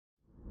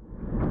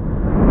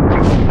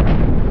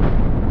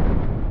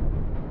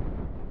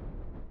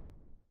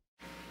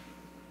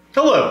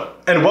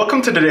and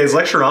welcome to today's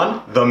lecture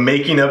on the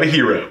making of a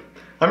hero.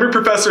 I'm your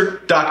professor,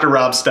 Dr.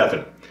 Rob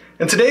Steffen,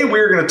 and today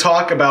we're going to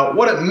talk about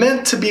what it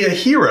meant to be a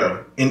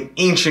hero in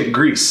ancient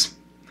Greece.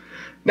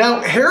 Now,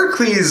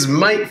 Heracles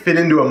might fit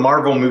into a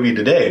Marvel movie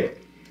today,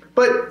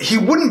 but he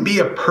wouldn't be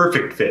a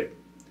perfect fit.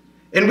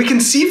 And we can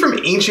see from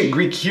ancient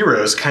Greek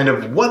heroes kind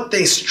of what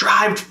they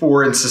strived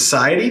for in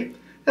society,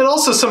 and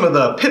also some of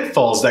the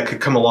pitfalls that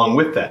could come along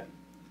with that.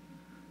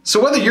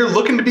 So whether you're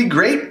looking to be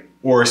great,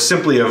 or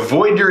simply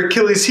avoid your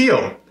Achilles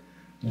heel,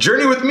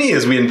 journey with me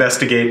as we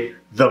investigate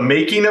the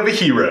making of a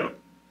hero.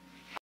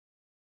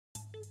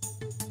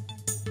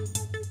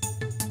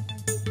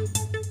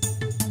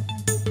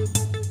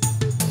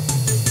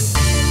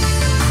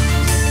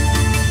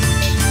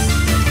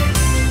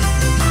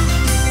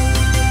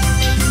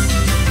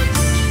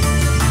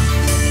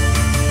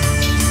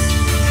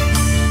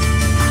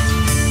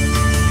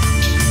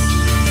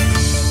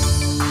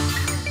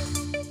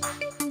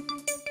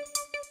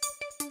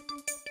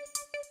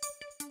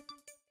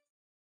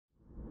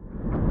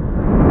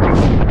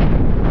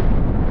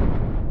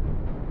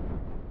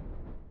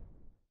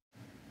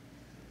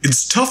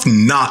 It's tough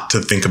not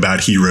to think about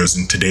heroes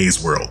in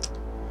today's world.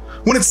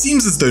 When it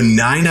seems as though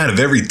 9 out of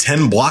every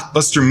 10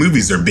 blockbuster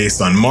movies are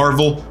based on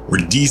Marvel, or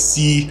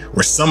DC,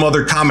 or some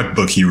other comic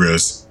book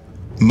heroes,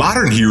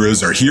 modern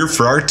heroes are here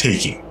for our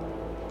taking.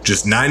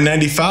 Just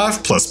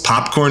 $9.95 plus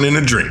popcorn and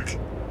a drink.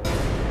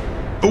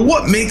 But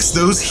what makes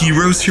those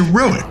heroes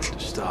heroic?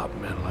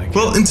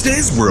 Well, in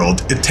today's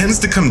world, it tends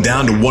to come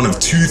down to one of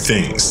two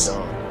things.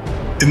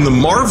 In the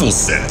Marvel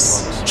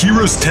sense,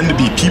 heroes tend to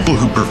be people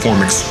who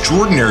perform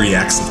extraordinary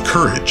acts of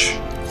courage.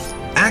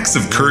 Acts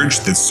of courage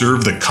that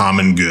serve the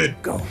common good.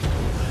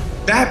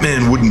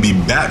 Batman wouldn't be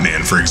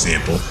Batman, for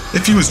example,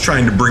 if he was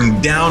trying to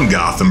bring down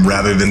Gotham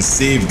rather than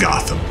save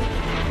Gotham.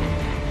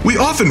 We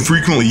often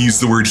frequently use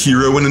the word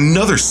hero in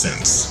another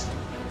sense.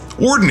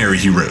 Ordinary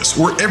heroes,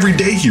 or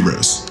everyday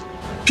heroes.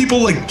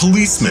 People like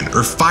policemen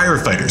or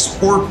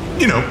firefighters, or,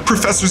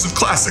 professors of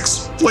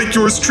classics, like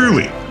yours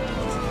truly.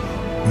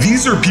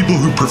 These are people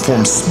who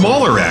perform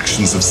smaller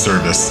actions of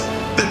service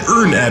that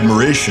earn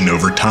admiration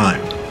over time.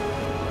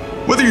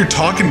 Whether you're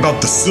talking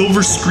about the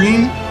silver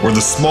screen or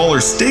the smaller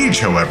stage,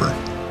 however,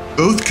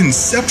 both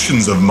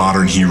conceptions of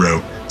modern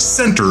hero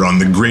center on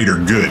the greater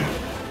good.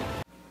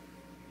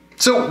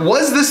 So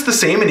was this the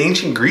same in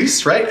ancient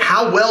Greece, right?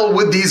 How well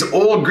would these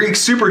old Greek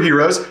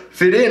superheroes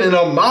fit in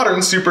a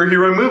modern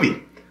superhero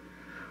movie?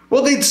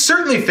 Well, they'd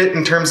certainly fit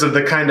in terms of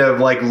the kind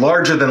of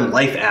larger than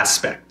life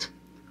aspect.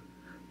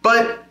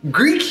 But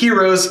Greek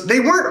heroes, they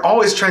weren't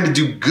always trying to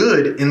do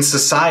good in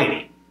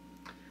society.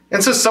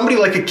 And so somebody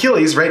like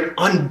Achilles, right,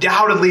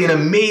 undoubtedly an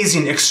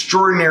amazing,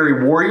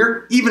 extraordinary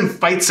warrior, even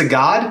fights a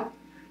god.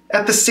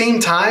 At the same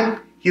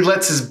time, he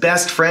lets his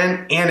best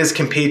friend and his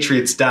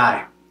compatriots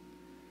die.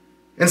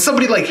 And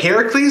somebody like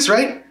Heracles,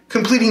 right,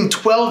 completing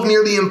 12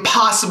 nearly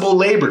impossible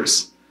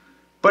labors.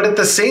 But at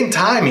the same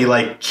time,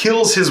 he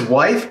kills his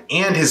wife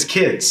and his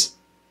kids.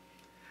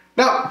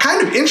 Now,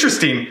 kind of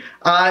interesting,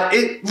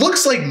 it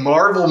looks like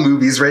Marvel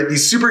movies, right,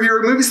 these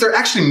superhero movies, they're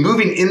actually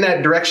moving in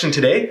that direction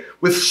today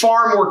with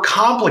far more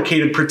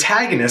complicated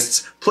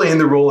protagonists playing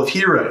the role of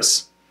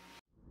heroes.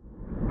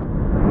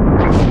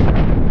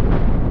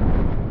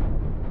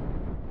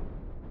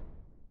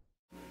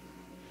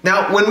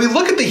 Now, when we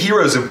look at the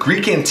heroes of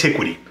Greek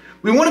antiquity,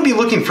 we want to be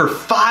looking for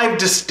 5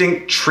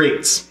 distinct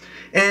traits.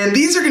 And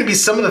these are going to be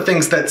some of the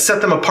things that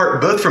set them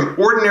apart both from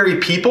ordinary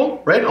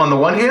people, right, on the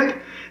one hand,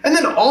 and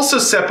then also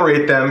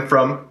separate them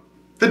from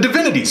the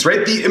divinities,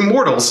 right? The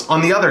immortals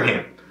on the other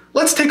hand.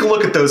 Let's take a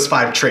look at those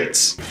 5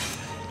 traits.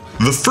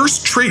 The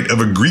first trait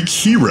of a Greek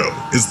hero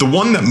is the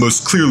one that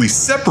most clearly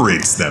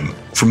separates them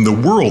from the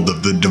world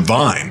of the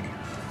divine.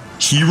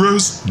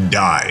 Heroes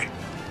die.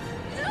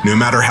 No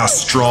matter how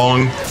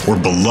strong, or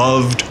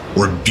beloved,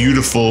 or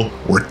beautiful,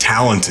 or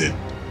talented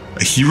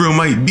a hero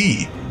might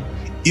be,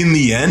 in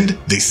the end,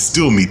 they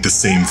still meet the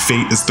same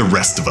fate as the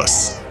rest of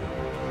us.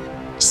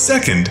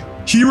 Second,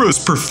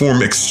 heroes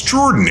perform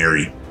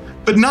extraordinary,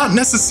 but not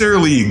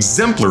necessarily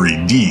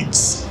exemplary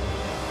deeds.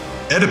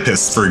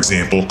 Oedipus, for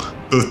example,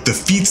 both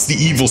defeats the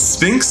evil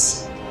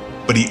Sphinx,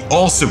 but he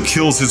also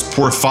kills his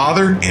poor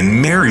father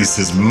and marries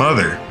his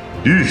mother.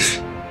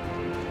 Ugh.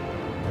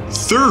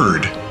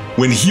 Third,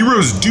 when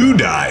heroes do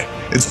die,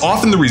 it's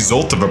often the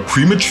result of a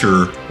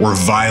premature or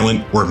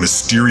violent or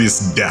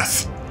mysterious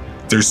death.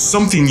 There's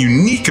something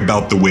unique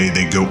about the way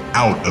they go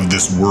out of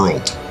this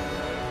world.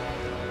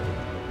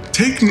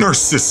 Take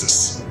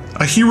Narcissus,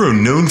 a hero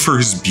known for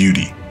his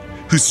beauty,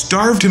 who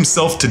starved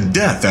himself to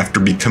death after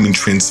becoming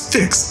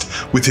transfixed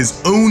with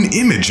his own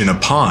image in a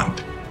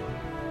pond.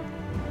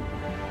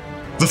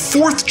 The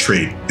fourth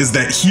trait is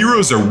that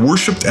heroes are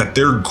worshipped at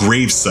their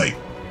gravesite.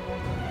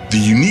 The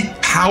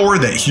unique power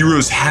that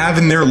heroes have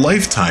in their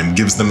lifetime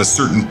gives them a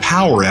certain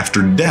power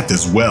after death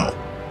as well.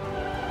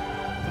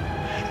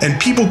 And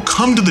people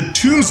come to the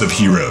tombs of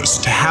heroes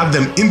to have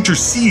them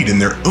intercede in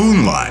their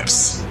own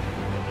lives.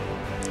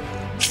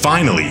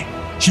 Finally,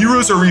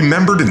 heroes are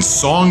remembered in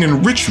song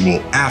and ritual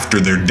after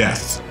their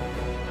death.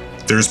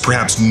 There is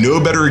perhaps no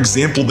better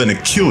example than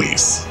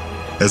Achilles,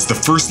 as the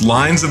first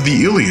lines of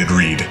the Iliad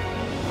read,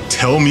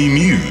 "Tell me,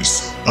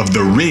 Muse, of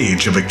the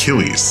rage of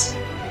Achilles,"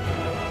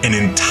 an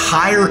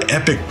entire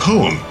epic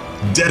poem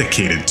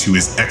dedicated to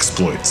his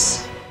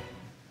exploits.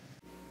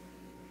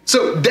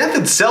 So death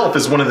itself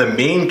is one of the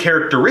main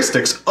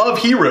characteristics of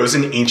heroes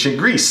in ancient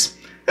Greece.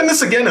 And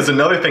this again is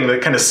another thing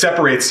that kind of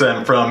separates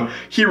them from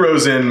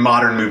heroes in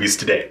modern movies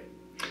today.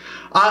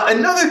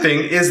 Another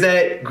thing is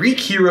that Greek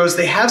heroes,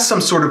 they have some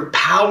sort of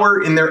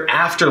power in their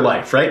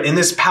afterlife, right? And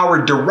this power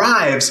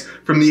derives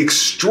from the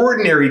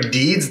extraordinary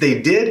deeds they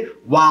did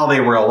while they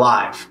were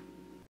alive.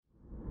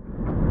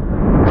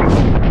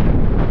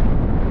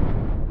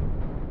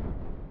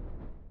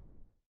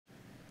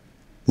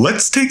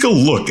 Let's take a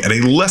look at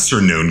a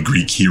lesser-known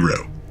Greek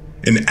hero,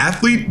 an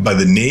athlete by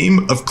the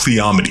name of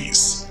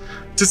Cleomedes,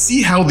 to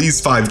see how these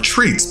 5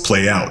 traits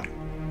play out.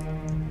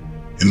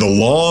 In the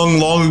long,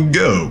 long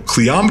ago,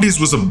 Cleomedes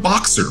was a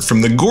boxer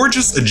from the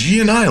gorgeous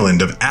Aegean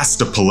island of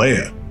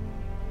Astapelea.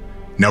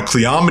 Now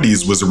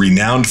Cleomedes was a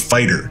renowned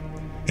fighter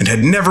and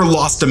had never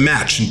lost a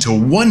match until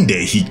one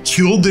day he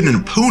killed an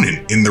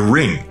opponent in the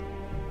ring.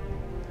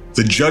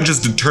 The judges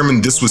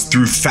determined this was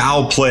through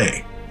foul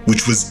play,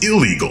 which was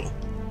illegal,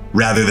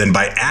 rather than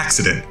by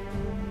accident,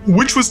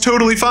 which was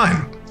totally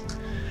fine.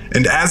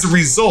 And as a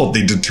result,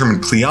 they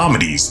determined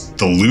Cleomedes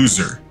the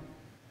loser.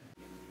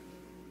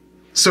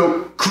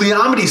 So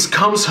Cleomedes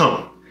comes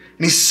home,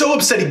 and he's so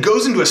upset he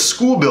goes into a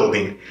school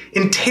building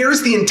and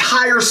tears the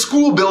entire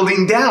school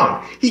building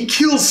down. He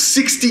kills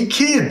 60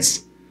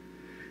 kids.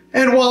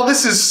 And while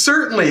this is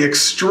certainly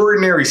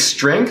extraordinary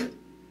strength,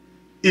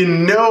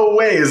 in no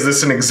way is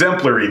this an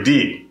exemplary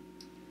deed.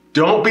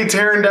 Don't be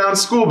tearing down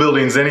school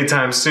buildings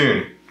anytime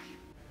soon.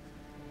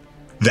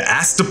 The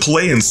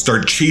Astapeleans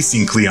start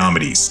chasing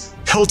Cleomedes,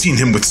 pelting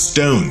him with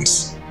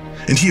stones,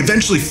 and he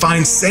eventually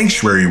finds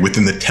sanctuary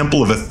within the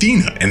temple of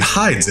Athena and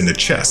hides in a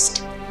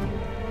chest.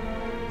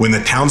 When the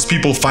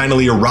townspeople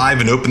finally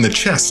arrive and open the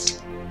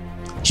chest,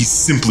 he's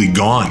simply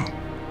gone.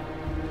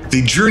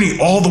 They journey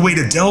all the way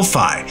to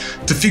Delphi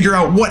to figure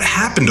out what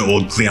happened to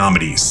old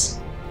Cleomedes,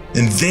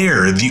 and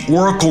there the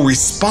oracle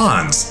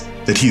responds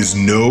that he is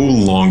no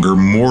longer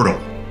mortal.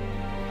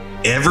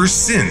 Ever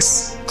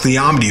since,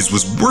 Cleomedes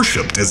was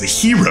worshipped as a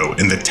hero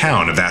in the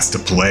town of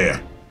Astapelea.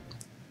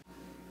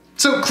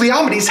 So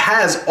Cleomedes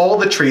has all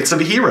the traits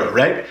of a hero,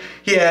 right?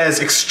 He has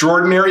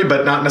extraordinary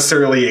but not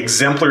necessarily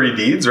exemplary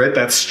deeds, right?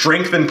 That's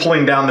strength in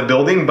pulling down the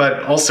building,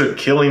 but also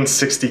killing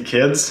 60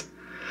 kids.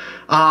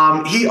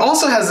 He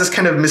also has this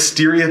kind of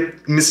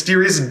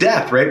mysterious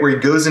death, right? Where he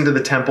goes into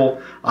the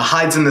temple,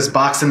 hides in this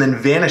box, and then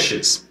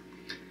vanishes.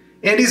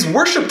 And he's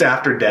worshipped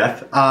after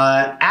death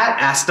at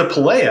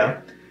Astapelea,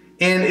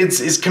 and it's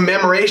his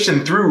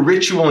commemoration through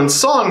ritual and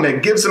song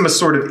that gives him a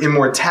sort of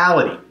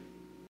immortality.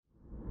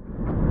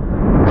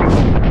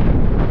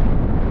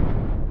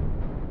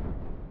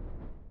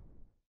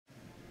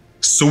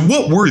 So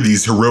what were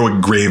these heroic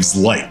graves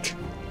like?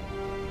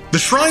 The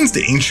shrines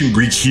to ancient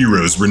Greek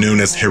heroes were known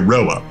as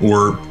heroa,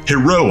 or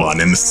heroon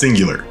in the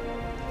singular.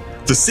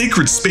 The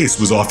sacred space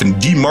was often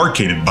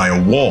demarcated by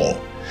a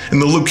wall,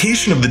 and the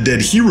location of the dead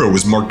hero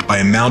was marked by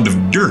a mound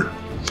of dirt,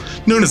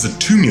 known as a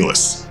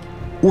tumulus,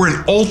 or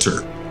an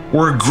altar,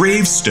 or a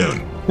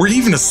gravestone, or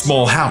even a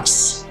small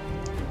house.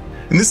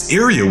 And this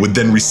area would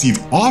then receive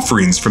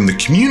offerings from the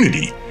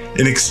community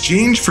in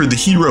exchange for the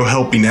hero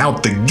helping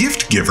out the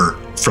gift giver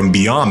from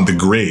beyond the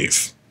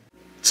grave.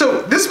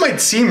 So this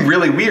might seem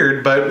really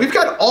weird, but we've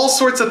got all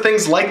sorts of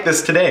things like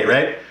this today,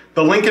 right?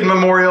 The Lincoln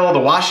Memorial, the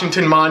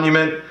Washington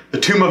Monument, the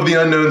Tomb of the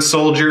Unknown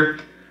Soldier.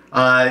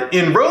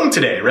 In Rome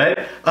today, right?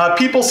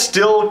 People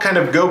still kind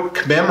of go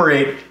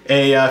commemorate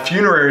a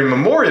funerary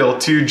memorial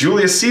to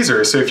Julius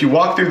Caesar. So if you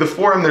walk through the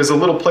Forum, there's a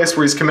little place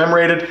where he's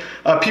commemorated.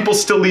 People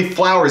still leave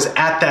flowers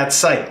at that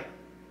site.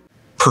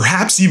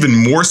 Perhaps even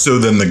more so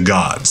than the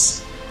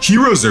gods,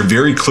 heroes are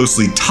very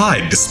closely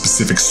tied to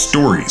specific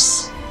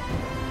stories.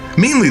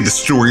 Mainly the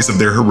stories of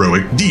their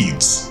heroic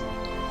deeds.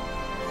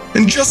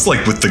 And just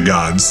like with the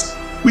gods,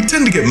 we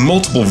tend to get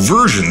multiple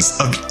versions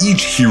of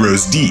each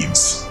hero's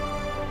deeds.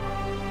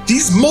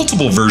 These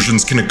multiple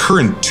versions can occur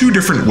in 2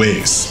 different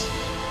ways.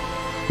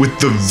 With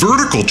the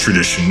vertical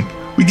tradition,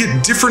 we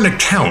get different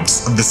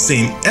accounts of the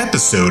same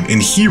episode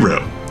and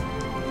hero.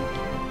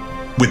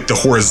 With the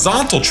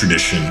horizontal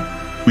tradition,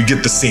 we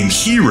get the same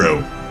hero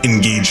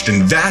engaged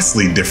in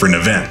vastly different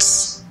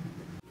events.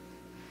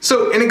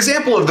 So an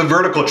example of the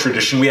vertical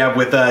tradition we have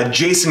with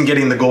Jason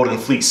getting the golden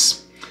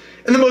fleece.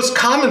 In the most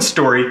common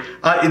story,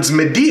 it's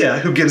Medea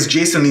who gives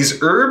Jason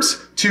these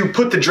herbs to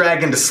put the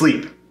dragon to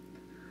sleep.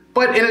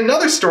 But in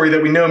another story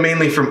that we know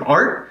mainly from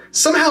art,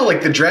 somehow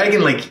like the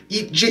dragon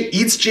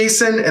eats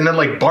Jason and then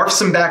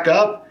barfs him back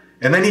up,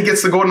 and then he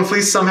gets the golden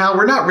fleece somehow.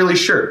 We're not really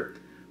sure.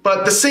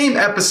 But the same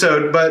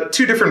episode, but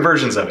 2 different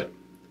versions of it.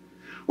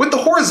 With the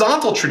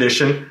horizontal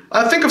tradition,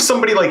 think of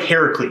somebody like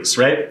Heracles,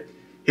 right?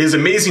 His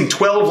amazing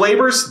 12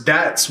 labors,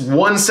 that's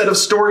one set of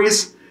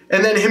stories.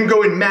 And then him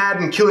going mad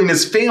and killing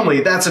his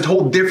family, that's a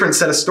whole different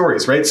set of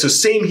stories, right? So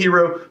same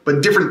hero,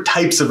 but different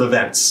types of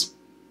events.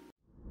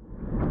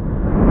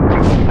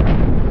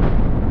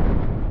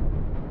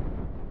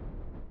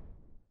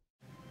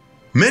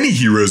 Many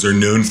heroes are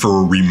known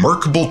for a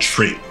remarkable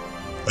trait,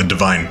 a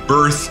divine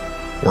birth,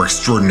 or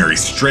extraordinary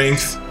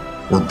strength,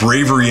 or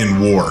bravery in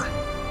war.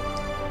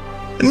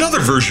 Another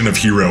version of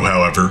hero,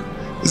 however,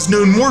 is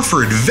known more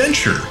for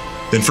adventure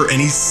than for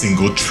any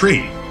single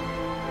trait.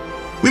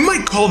 We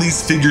might call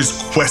these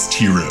figures quest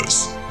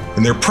heroes,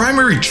 and their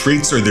primary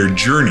traits are their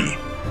journey,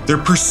 their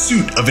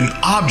pursuit of an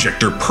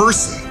object or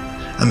person,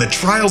 and the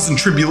trials and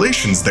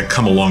tribulations that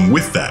come along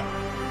with that.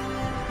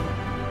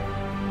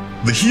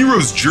 The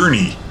hero's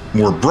journey,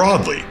 more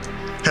broadly,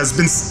 has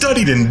been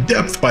studied in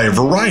depth by a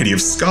variety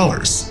of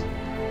scholars.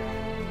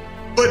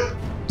 But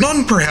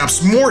none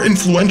perhaps more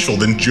influential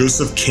than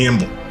Joseph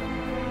Campbell.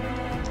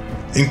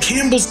 In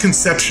Campbell's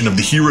conception of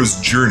the hero's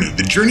journey,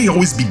 the journey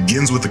always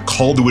begins with a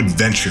call to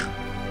adventure.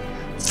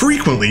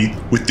 Frequently,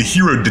 with the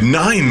hero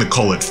denying the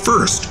call at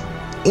first,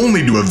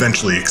 only to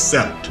eventually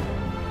accept.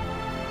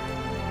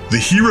 The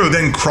hero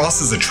then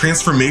crosses a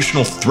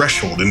transformational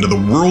threshold into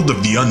the world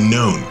of the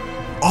unknown,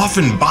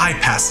 often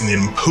bypassing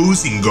an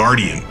imposing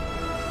guardian.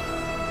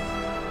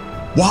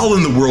 While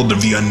in the world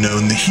of the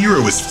unknown, the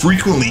hero is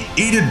frequently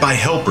aided by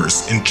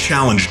helpers and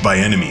challenged by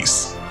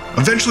enemies,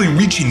 eventually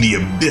reaching the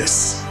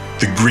abyss,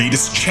 the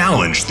greatest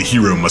challenge the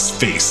hero must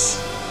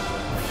face.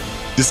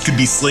 This could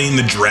be slaying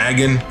the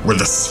dragon, or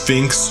the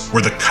Sphinx,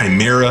 or the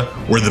Chimera,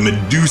 or the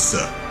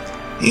Medusa.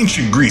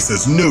 Ancient Greece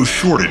has no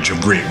shortage of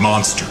great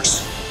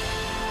monsters.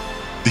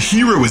 The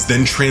hero is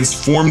then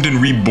transformed and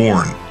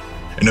reborn,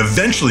 and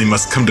eventually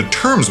must come to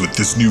terms with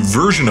this new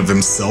version of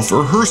himself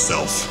or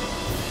herself.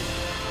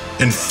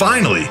 And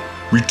finally,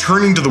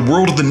 returning to the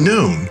world of the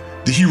known,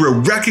 the hero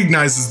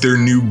recognizes their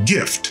new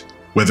gift,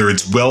 whether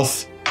it's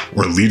wealth,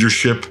 or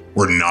leadership,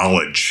 or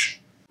knowledge.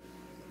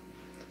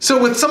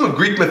 So with some of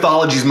Greek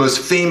mythology's most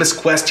famous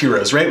quest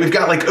heroes, right? We've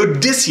got like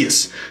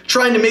Odysseus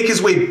trying to make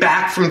his way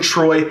back from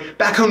Troy,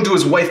 back home to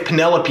his wife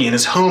Penelope and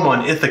his home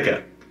on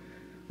Ithaca.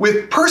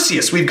 With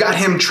Perseus, we've got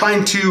him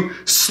trying to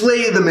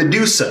slay the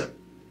Medusa.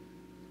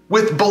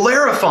 With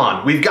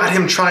Bellerophon, we've got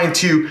him trying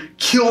to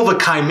kill the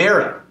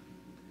Chimera.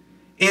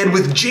 And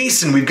with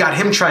Jason, we've got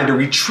him trying to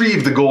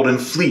retrieve the Golden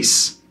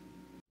Fleece.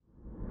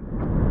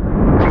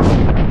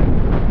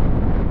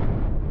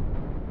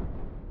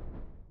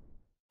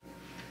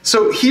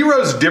 So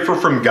heroes differ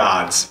from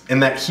gods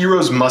in that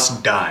heroes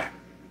must die.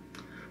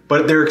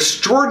 But their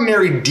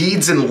extraordinary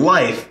deeds in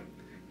life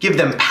give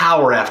them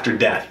power after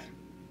death.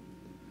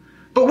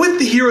 But with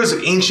the heroes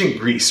of ancient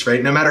Greece,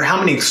 right, no matter how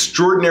many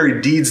extraordinary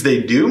deeds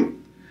they do,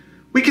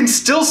 we can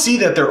still see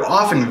that they're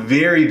often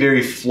very,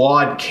 very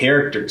flawed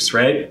characters,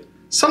 right?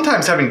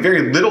 Sometimes having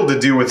very little to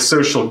do with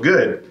social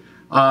good,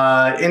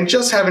 and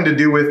just having to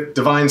do with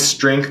divine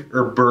strength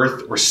or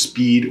birth or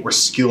speed or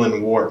skill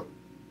in war.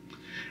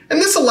 And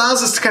this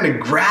allows us to kind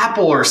of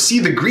grapple or see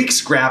the Greeks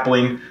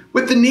grappling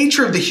with the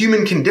nature of the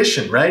human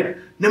condition, right?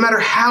 No matter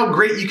how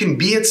great you can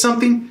be at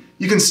something,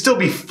 you can still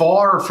be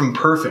far from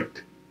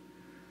perfect.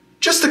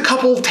 Just a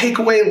couple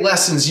takeaway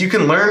lessons you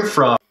can learn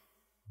from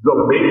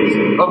the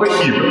making of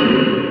a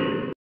hero.